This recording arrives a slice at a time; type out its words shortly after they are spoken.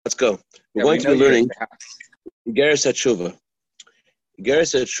Let's go. We're going to be learning Igeres HaTshuva.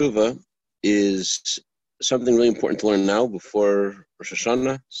 Igeres HaTshuva is something really important to learn now before Rosh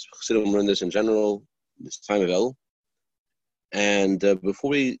Hashanah. Chassidim learn this in general, this time of El. And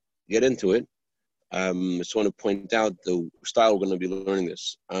before we get into it, I just want to point out the style we're going to be learning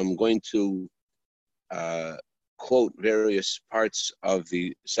this. I'm going to quote various parts of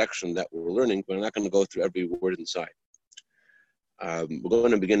the section that we're learning, but I'm not going to go through every word inside. We're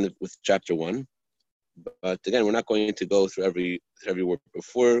going to begin with chapter 1, but again, we're not going to go through every word.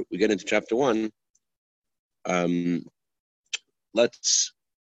 Before we get into chapter 1, let's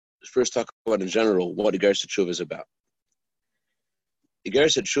first talk about in general what Igeres HaTshuva is about.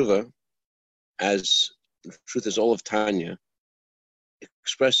 Igeres HaTshuva, as the truth is all of Tanya,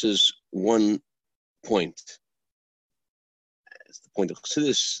 expresses one point. It's the point of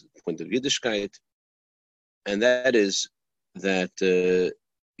Chassidus, the point of Yiddishkeit, and that is that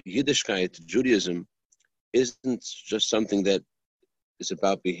Yiddishkeit, Judaism, isn't just something that is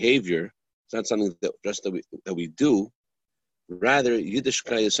about behavior. It's not something that we do. Rather,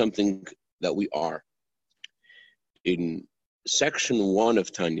 Yiddishkeit is something that we are. In section 1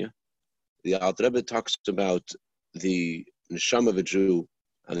 of Tanya, the Alter Rebbe talks about the neshama of a Jew,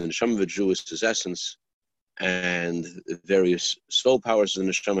 and the neshama of a Jew is his essence, and the various soul powers the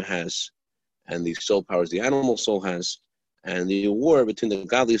neshama has, and the soul powers the animal soul has, and the war between the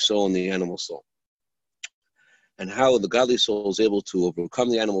godly soul and the animal soul, and how the godly soul is able to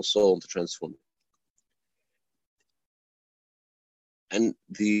overcome the animal soul and to transform it. And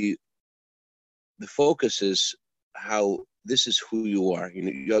the focus is how this is who you are.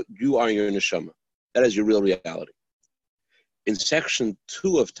 You are your neshama. That is your real reality. In section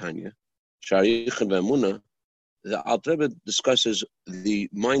 2 of Tanya, Sha'ar Yichud Ve'emunah, the Alter Rebbe discusses the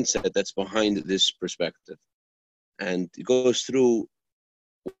mindset that's behind this perspective. And it goes through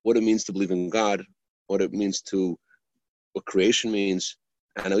what it means to believe in God, what creation means,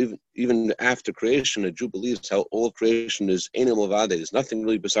 and even after creation, a Jew believes how all of creation is Ein Milvado. There's nothing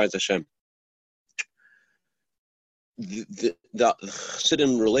really besides Hashem. The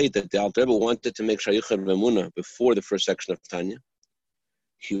Chassidim relate that the Alter Rebbe wanted to make Sha'ar Yichud Ve'emunah before the first section of Tanya.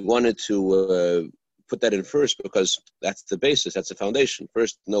 He wanted to put that in first because that's the basis, that's the foundation.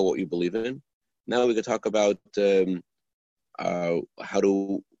 First, know what you believe in. Now we can talk about how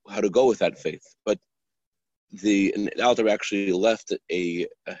to go with that faith. But the Alter actually left a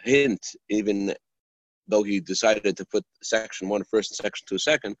hint, even though he decided to put section 1 first and section 2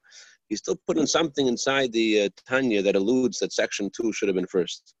 second. He still put in something inside the Tanya that alludes that section 2 should have been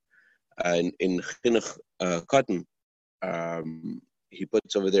first. In Chinuch Katan, he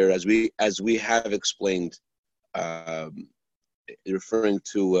puts over there, as we have explained, referring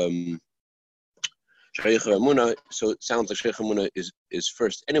to Sha'ar Yichud Ve'emunah, so it sounds like Sha'ar Yichud Ve'emunah is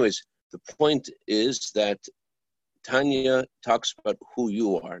first. Anyways, the point is that Tanya talks about who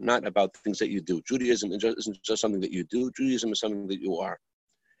you are, not about things that you do. Judaism isn't just something that you do. Judaism is something that you are.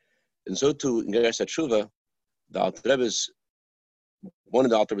 And so too, in Igeres HaTshuva, one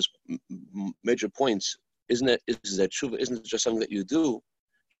of the Alter Rebbe's major points is that Tshuva isn't just something that you do.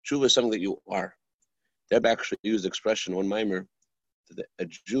 Tshuva is something that you are. The Rebbe actually used the expression, one mimer, that a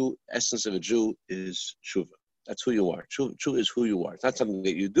Jew, essence of a Jew is Tshuva. That's who you are. Tshuva is who you are. It's not something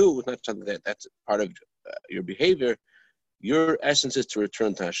that you do. It's not something that's part of your behavior. Your essence is to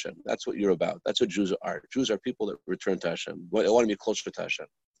return to Hashem. That's what you're about. That's what Jews are. Jews are people that return to Hashem. They want to be closer to Hashem.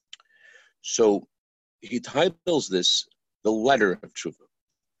 So he titles this the letter of Tshuva.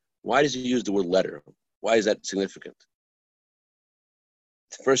 Why does he use the word letter? Why is that significant?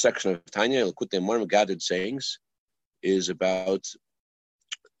 The first section of Tanya, Likutei Moharan, gathered sayings, is about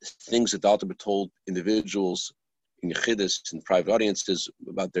things that the Alter Rebbe told individuals in Yechidus, in private audiences,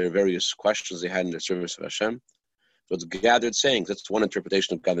 about their various questions they had in their service of Hashem. So it's gathered sayings. That's one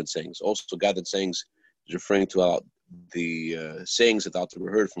interpretation of gathered sayings. Also, gathered sayings is referring to the sayings that the Alter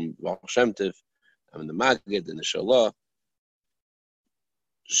Rebbe heard from Baal Shem Tov, and the Maggid, and the Shalah.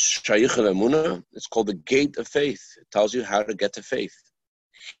 Sha'ar Yichud Ve'emunah, it's called the gate of faith. It tells you how to get to faith.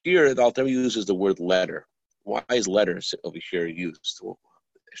 Here, the Alter Rebbe uses the word letter. Why is letter over here used?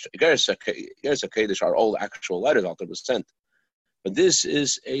 Igeres HaKodesh are all actual letters Alter Rebbe sent. But this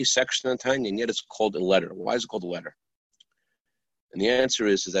is a section on Tanya, and yet it's called a letter. Why is it called a letter? And the answer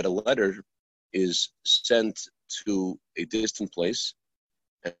is that a letter is sent to a distant place,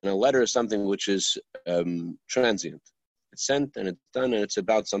 and a letter is something which is transient. It's sent and it's done, and it's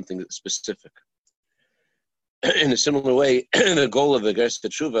about something that's specific. In a similar way, the goal of Igeres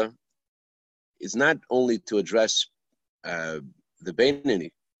HaTshuva is not only to address the Beinoni,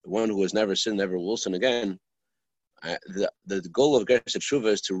 the one who has never sinned, never will sin again, The goal of Gersa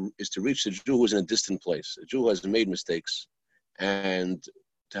Tshuva is to reach the Jew who is in a distant place, a Jew who has made mistakes, and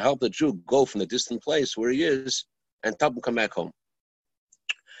to help the Jew go from the distant place where he is and help him come back home.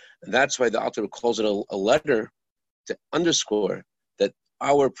 And that's why the author calls it a letter to underscore that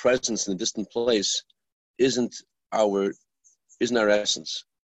our presence in a distant place isn't our essence.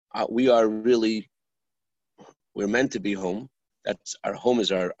 We're meant to be home. That's our home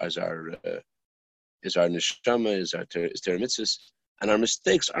is our neshama, is Torah mitzvahs, and our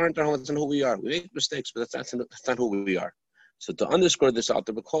mistakes aren't our home. That's not who we are. We make mistakes, but that's not who we are. So to underscore this,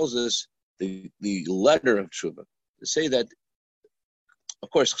 author calls this the letter of tshuva. To say that, of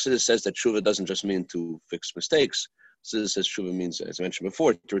course, Chassidus says that tshuva doesn't just mean to fix mistakes. Chassidus says tshuva means, as I mentioned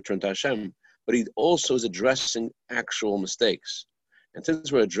before, to return to Hashem. But he also is addressing actual mistakes. And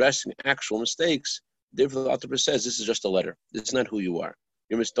since we're addressing actual mistakes, therefore the author says this is just a letter. This is not who you are.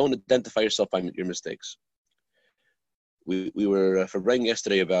 Don't identify yourself by your mistakes. We were forbearing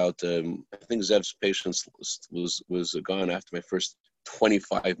yesterday about, I think Zev's patience was gone after my first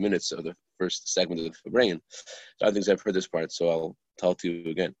 25 minutes of the first segment of the forbearing. So I think Zev heard this part, so I'll tell it to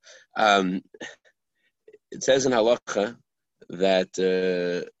you again. It says in Halacha that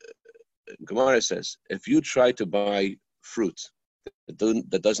Gemara says, if you try to buy fruit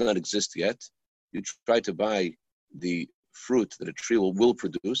that does not exist yet, you try to buy the fruit that a tree will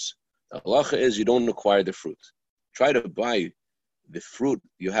produce, the halacha is you don't acquire the fruit. Try to buy the fruit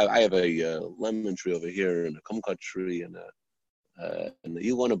you have. I have a lemon tree over here and a kumquat tree and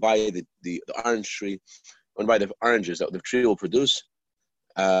you want to buy the orange tree. You want to buy the oranges that the tree will produce.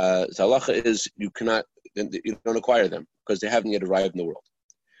 The halacha is you don't acquire them because they haven't yet arrived in the world.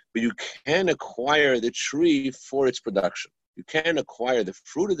 But you can acquire the tree for its production. You can acquire the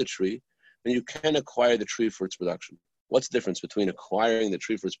fruit of the tree, and you can acquire the tree for its production. What's the difference between acquiring the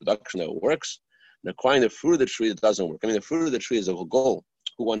tree for its production that works and acquiring the fruit of the tree that doesn't work? I mean, the fruit of the tree is a goal.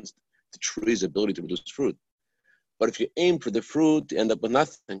 Who wants the tree's ability to produce fruit? But if you aim for the fruit, you end up with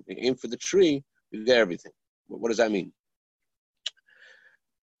nothing. You aim for the tree, you get everything. What does that mean?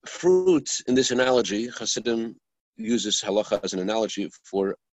 Fruit, in this analogy, Hasidim uses halacha as an analogy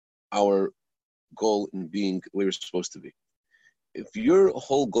for our goal in being where we're supposed to be. If your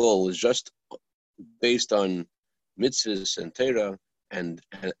whole goal is just based on mitzvahs and Torah and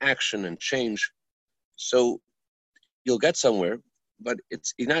action and change, so you'll get somewhere, but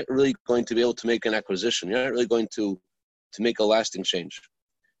you're not really going to be able to make an acquisition. You're not really going to make a lasting change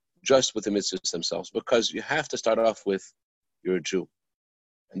just with the mitzvahs themselves, because you have to start off with you're a Jew,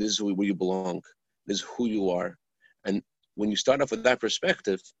 and this is where you belong. This is who you are. And when you start off with that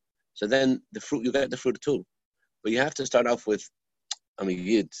perspective, so then you get the fruit too. But you have to start off with, I'm a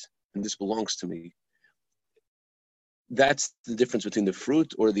Yid, and this belongs to me. That's the difference between the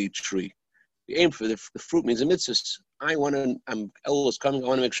fruit or the tree. The aim for the fruit means the mitzvahs. El is coming, I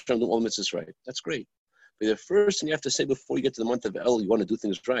want to make sure I'm doing all the mitzvahs right. That's great. But the first thing you have to say before you get to the month of El, you want to do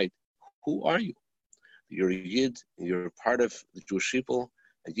things right. Who are you? You're a Yid, and you're part of the Jewish people,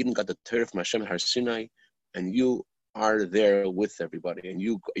 and you got the Torah from Hashem Har Sinai, and you are there with everybody, and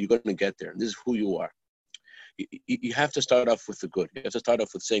you're going to get there. And this is who you are. You have to start off with the good. You have to start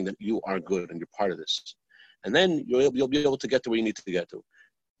off with saying that you are good and you're part of this. And then you'll be able to get to where you need to get to.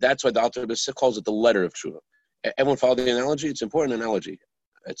 That's why the author calls it the letter of Tshuva. Everyone follow the analogy? It's an important analogy.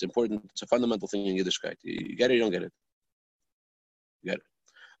 It's important. It's a fundamental thing in Yiddishkeit. You get it, you don't get it. You get it.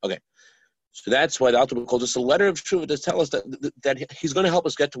 Okay. So that's why the author calls this a letter of Tshuva to tell us that he's going to help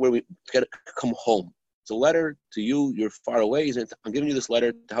us get to where we come home. It's a letter to you. You're far away. He said, I'm giving you this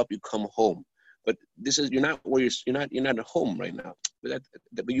letter to help you come home. But this is you're not at home right now. But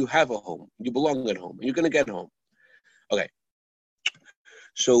you have a home. You belong at home. And you're going to get home. Okay.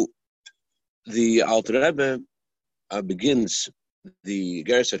 So the Alter Rebbe begins the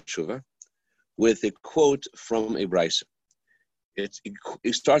Gersa Tshuva with a quote from a Brisa. It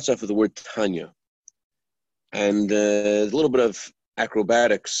starts off with the word Tanya, and there's a little bit of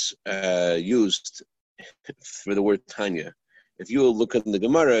acrobatics used for the word Tanya. If you look at the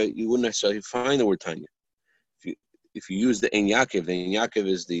Gemara, you wouldn't necessarily find the word Tanya. If you use the Ein Yaakov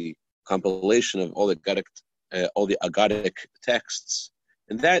is the compilation of all the Agadic texts.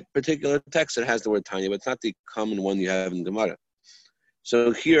 In that particular text, it has the word Tanya, but it's not the common one you have in Gemara.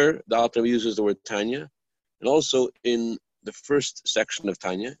 So here, the Alter uses the word Tanya, and also in the first section of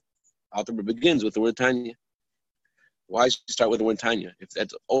Tanya, Alter begins with the word Tanya. Why does he start with the word Tanya? If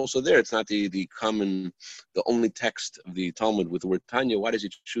that's also there, it's not the only text of the Talmud with the word Tanya. Why does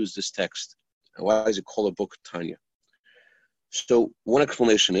he choose this text? And why does he call a book Tanya? So one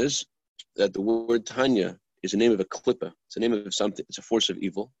explanation is that the word Tanya is the name of a klippa. It's the name of something. It's a force of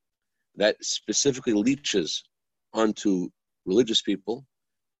evil that specifically leeches onto religious people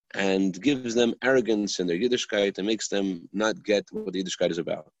and gives them arrogance in their Yiddishkeit and makes them not get what the Yiddishkeit is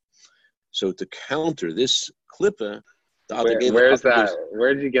about. So to counter this klippa, the Alter gave Where's that?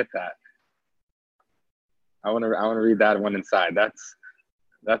 Where did you get that? I want to read that one inside.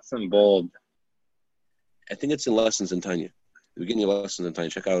 That's some bold. I think it's in Lessons in Tanya. The beginning of Lessons in Tanya.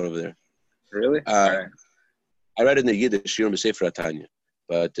 Check out over there. Really? All right. I read it in the Yiddish, Shirim B'Sefer Tanya,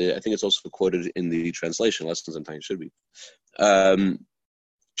 but I think it's also quoted in the translation. Lessons in Tanya should be.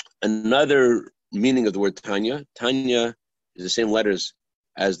 Another meaning of the word Tanya. Tanya is the same letters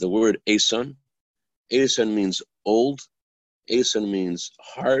as the word Eson. Eson means old. Eson means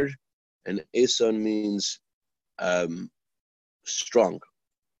hard, and Eson means strong.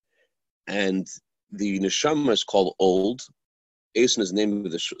 And the neshama is called old. Eson is the name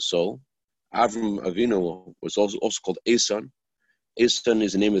of the soul. Avram Avinu was also called Eson. Eson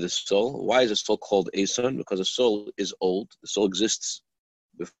is the name of the soul. Why is the soul called Eson? Because the soul is old. The soul exists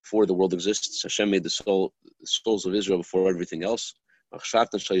before the world exists. Hashem made the souls of Israel before everything else. God's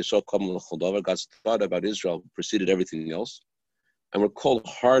thought about Israel preceded everything else. And we're called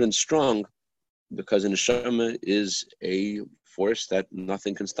hard and strong because the neshama is a force that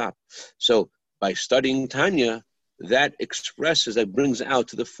nothing can stop. So by studying Tanya, that expresses, that brings out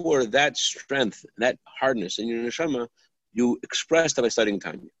to the fore that strength, that hardness in your neshama. You express that by studying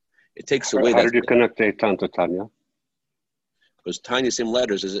Tanya. It takes away How did you connect Eitan to Tanya? Because Tanya is the same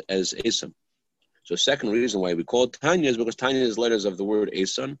letters as Eson. So second reason why we call it Tanya is because Tanya is letters of the word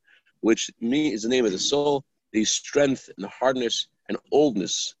Eson, which is the name of the soul, the strength and the hardness and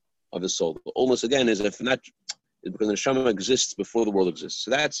oldness of the soul. The oldness, again, is because the neshama exists before the world exists.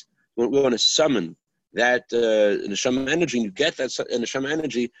 So that's when we want to summon that neshama energy, and you get that neshama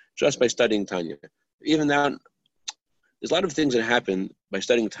energy just by studying Tanya. Even now, there's a lot of things that happen by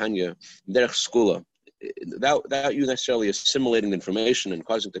studying Tanya, derech skula, without you necessarily assimilating the information and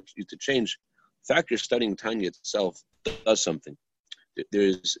causing you to change. The fact you're studying Tanya itself does something.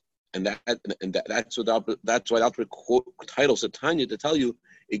 That's why the author titles it Tanya, to tell you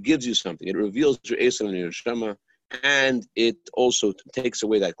it gives you something. It reveals your Eson and your Neshama, and it also takes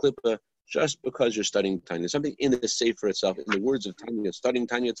away that klippa just because you're studying Tanya. Something in the Sefer itself, in the words of Tanya, studying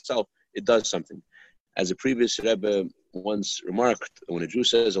Tanya itself, it does something. As a previous Rebbe once remarked, when a Jew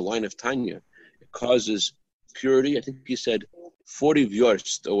says a line of Tanya, it causes purity. I think he said 40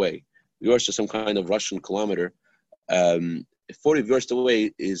 vyorst away. Vyorst is some kind of Russian kilometer. 40 vyorst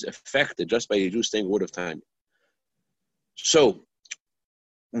away is affected just by a Jew saying a word of Tanya. So,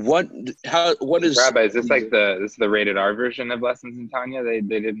 what is Rabbi? Is this like the rated R version of Lessons in Tanya? I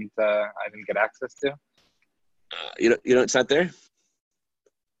didn't get access to. It's not there.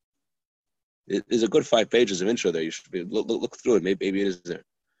 There's a good 5 pages of intro there. You should be look through it. Maybe it is there.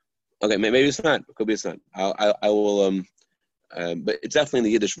 Okay, maybe it's not. It could be it's not. I will. But it's definitely in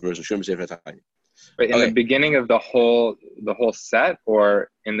the Yiddish version. But in the beginning of the whole set,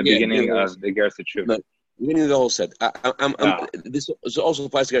 or in the beginning of the Geras Teshuva? No, beginning of the whole set. This also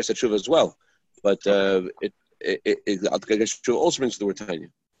applies to Geras Teshuva as well, but Geras Teshuva also brings the word Tanya.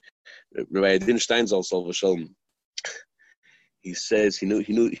 Rabbi Adin Steinsaltz Shalom. He says he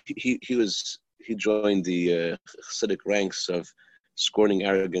joined the Hasidic ranks of scorning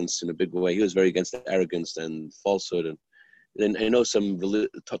arrogance in a big way. He was very against arrogance and falsehood, and I know some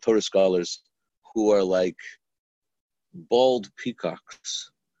Torah scholars who are like bald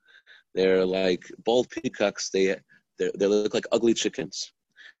peacocks. They're like bald peacocks. They look like ugly chickens.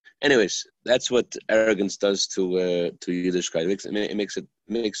 Anyways, that's what arrogance does to Yiddishkeit. It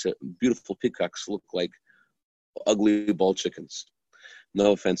makes beautiful peacocks look like ugly bald chickens.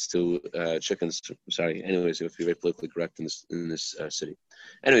 No offense to chickens. Sorry. Anyways, if you're very politically correct in this city.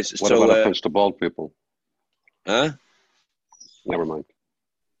 Anyways, what about offense to bald people? Huh? Never mind.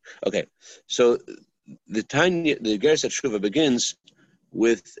 Okay, so the Geras Teshuva begins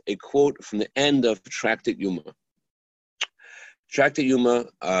with a quote from the end of Tractate Yuma. Tractate Yuma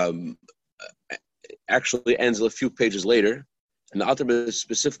actually ends a few pages later, and the Alter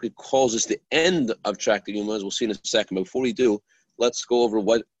specifically calls this the end of Tractate Yuma, as we'll see in a second. But before we do, let's go over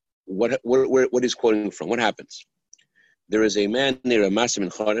what he's quoting from. What happens? There is a man named Ramas ben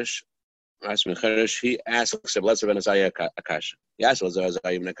Choresh. He asks Rabbi Eliezer ben Azariah Akasha. He asked Rabbi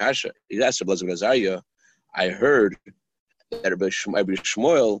Eliezer ben Azariah, I heard that Rabbi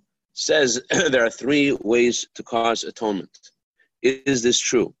Shmuel says there are 3 ways to cause atonement. Is this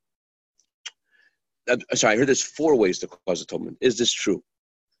true? I heard there's 4 ways to cause atonement. Is this true?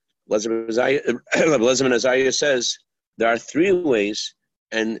 Rabbi Eliezer ben Azariah says there are 3 ways,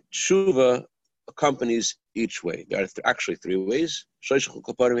 and tshuva accompanies each way. There are actually 3 ways. There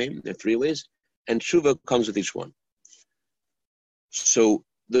are 3 ways, and tshuva comes with each one. So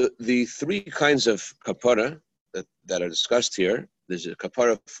the three kinds of kapara that are discussed here, there's a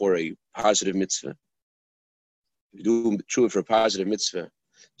kapara for a positive mitzvah. You do tshuva for a positive mitzvah.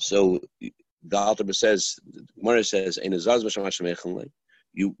 So the Alter Rebbe says, Gemara says,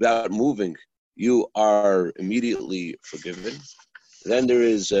 you, without moving, you are immediately forgiven. Then there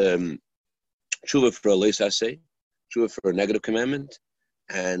is tshuva for a leis aseh, tshuva for a negative commandment,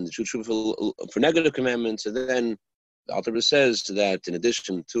 and tshuva for negative commandments. And then the Alter Rebbe says that in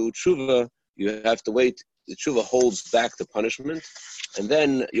addition to tshuva, you have to wait. The tshuva holds back the punishment, and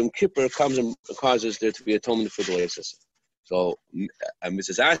then Yom Kippur comes and causes there to be atonement for the leis aseh. So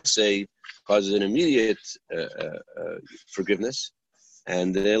Mrs. Aseh causes an immediate forgiveness,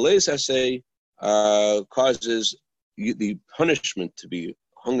 and the leis aseh causes the punishment to be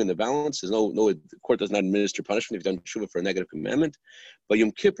hung in the balance. There's no, the court does not administer punishment if you've done tshuva for a negative commandment, but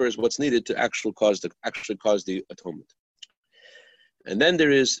Yom Kippur is what's needed to actually cause the atonement. And then there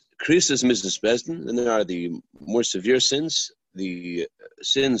is krisis miznas bezdin, and there are the more severe sins, the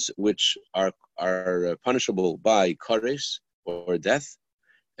sins which are punishable by kares or death.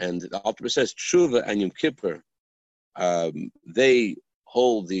 And the Alter Rebbe says tshuva and Yom Kippur, they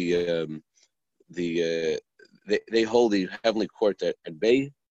hold they hold the heavenly court at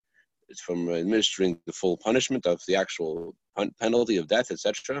bay. It's from administering the full punishment of the actual penalty of death,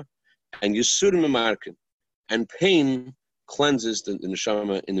 etc. And Yisurim Markin, and pain cleanses the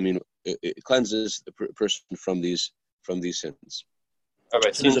neshama it cleanses the person from these sins. All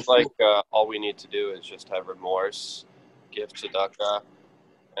right, seems like all we need to do is just have remorse, give tzedakah,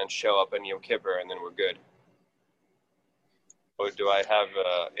 and show up in Yom Kippur, and then we're good. Or do I have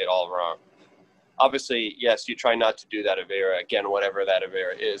it all wrong? Obviously, yes, you try not to do that avera again, whatever that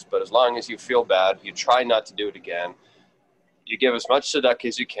avera is, but as long as you feel bad, you try not to do it again. You give as much tzedakah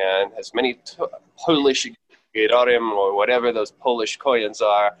as you can, as many Polish Gedorim or whatever those Polish koyans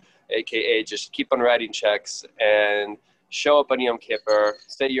are, aka just keep on writing checks and show up on Yom Kippur,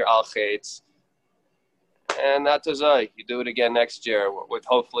 say your al-chaitz, and that's it. You do it again next year with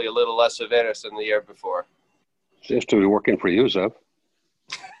hopefully a little less averas than the year before. Seems to be working for you, Zev.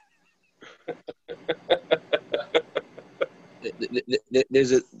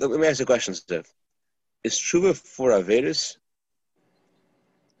 Let me ask you a question, Zev. Is tshuva for averas,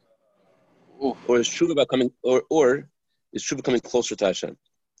 or is tshuva about coming, or is tshuva coming closer to Hashem?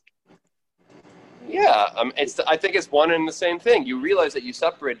 Yeah, I think it's one and the same thing. You realize that you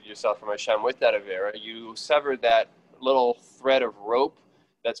separated yourself from Hashem with that avera. You severed that little thread of rope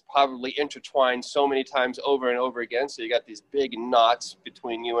that's probably intertwined so many times over and over again. So you got these big knots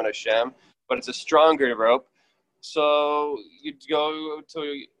between you and Hashem, but it's a stronger rope. So you go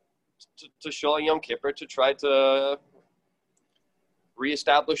to Shul Yom Kippur to try to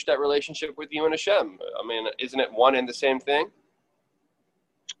reestablish that relationship with you and Hashem. I mean, isn't it one and the same thing?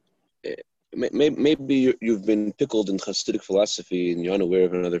 Maybe you've been pickled in Hasidic philosophy and you're unaware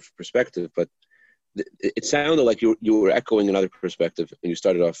of another perspective, but it sounded like you were echoing another perspective when you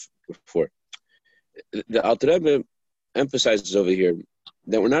started off before. The Alter Rebbe emphasizes over here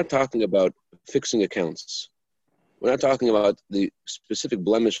that we're not talking about fixing accounts. We're not talking about the specific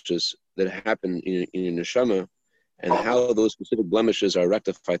blemishes that happen in neshama and how those specific blemishes are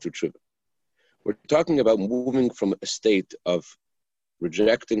rectified through tshuva. We're talking about moving from a state of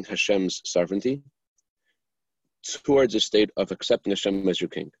rejecting Hashem's sovereignty towards a state of accepting Hashem as your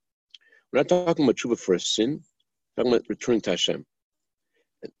king. We're not talking about tshuva for a sin, we're talking about returning to Hashem.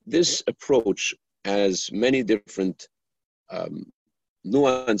 This approach has many different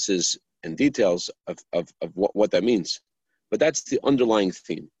nuances and details of what that means. But that's the underlying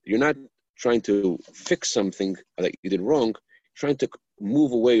theme. You're not trying to fix something that you did wrong, you're trying to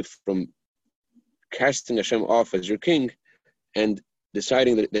move away from casting Hashem off as your king and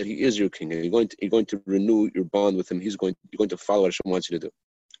deciding that he is your king, and you're going to renew your bond with him. You're going to follow what Hashem wants you to do.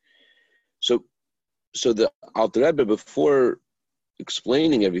 So the Alter Rebbe, before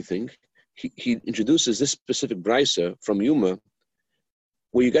explaining everything, he introduces this specific brisa from Yuma,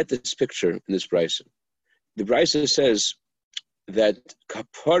 where you get this picture in this brisa. The brisa says that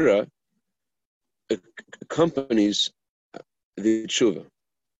kapara accompanies the tshuva.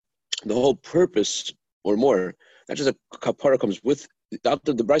 The whole purpose, or more, not just a kapara comes with.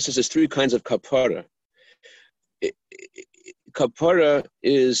 The brisa says three kinds of kapara. Kapara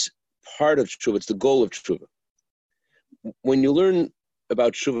is part of tshuva. It's the goal of tshuva. When you learn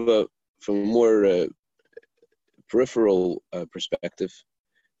about tshuva from a more peripheral perspective,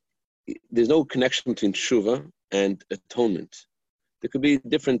 there's no connection between tshuva and atonement. There could be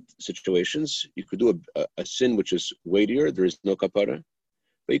different situations. You could do a sin which is weightier. There is no kapara.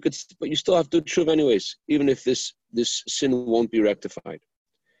 but you still have to do tshuva anyways, even if this sin won't be rectified.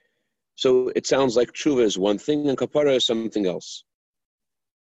 So it sounds like tshuva is one thing and kapara is something else.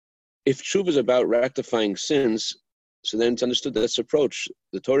 If tshuva is about rectifying sins, so then it's understood that's the approach.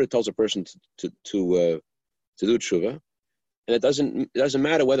 The Torah tells a person to do tshuva, and it doesn't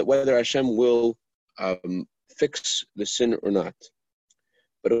matter whether Hashem will fix the sin or not.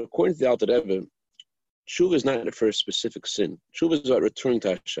 But according to the Alter Rebbe, tshuva is not for a specific sin. Tshuva is about returning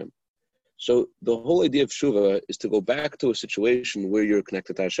to Hashem. So the whole idea of tshuva is to go back to a situation where you're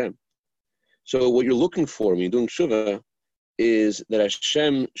connected to Hashem. So what you're looking for when you're doing tshuva is that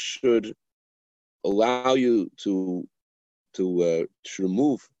Hashem should allow you to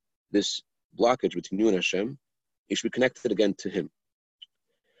remove this blockage between you and Hashem. You should be connected again to Him.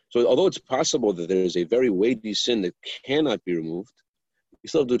 So although it's possible that there is a very weighty sin that cannot be removed, you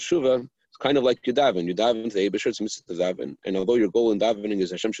still do tshuva. It's kind of like you daven. You daven to the Eibusher, it's mitzvah to daven. And although your goal in davening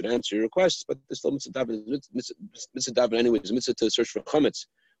is Hashem should answer your requests, but there's still mitzvah daven. Mitzvah daven anyway. It's mitzvah to search for chametz,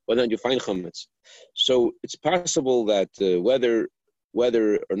 whether or not you find chametz. So it's possible that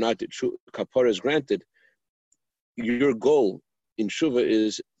whether or not the kapara is granted, your goal in tshuva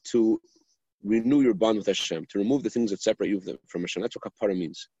is to renew your bond with Hashem, to remove the things that separate you from Hashem. That's what kapara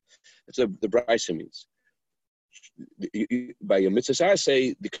means. That's what the brisa means. By a mitzvah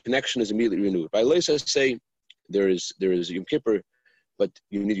say the connection is immediately renewed. By leisa say there is Yom Kippur, but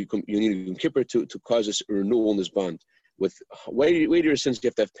you need Yom Kippur to cause this renewal in this bond. With weightier sins, you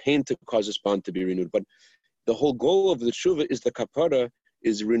have to have pain to cause this bond to be renewed. But the whole goal of the tshuva is the kapara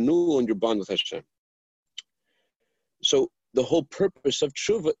is renewal in your bond with Hashem. So the whole purpose of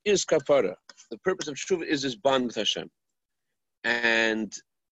tshuva is kapara. The purpose of tshuva is this bond with Hashem, and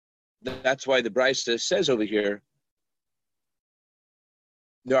that's why the brisa says over here,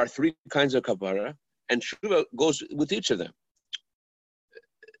 there are three kinds of kapara, and tshuva goes with each of them.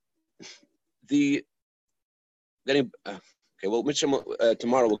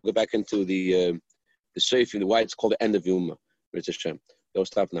 Tomorrow we'll go back into the seif, why it's called the end of Yuma. Hashem. Don't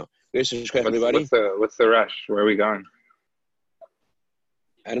stop now. Everybody. What's the rush? Where are we going?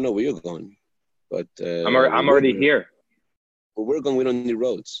 I don't know where you're going, but I'm already here. Where we're going, we don't need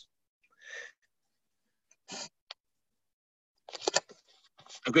roads.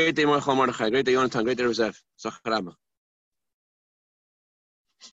 A great day, Mordechai. Great day, Yonatan. Great day, Rosef. Zacharama.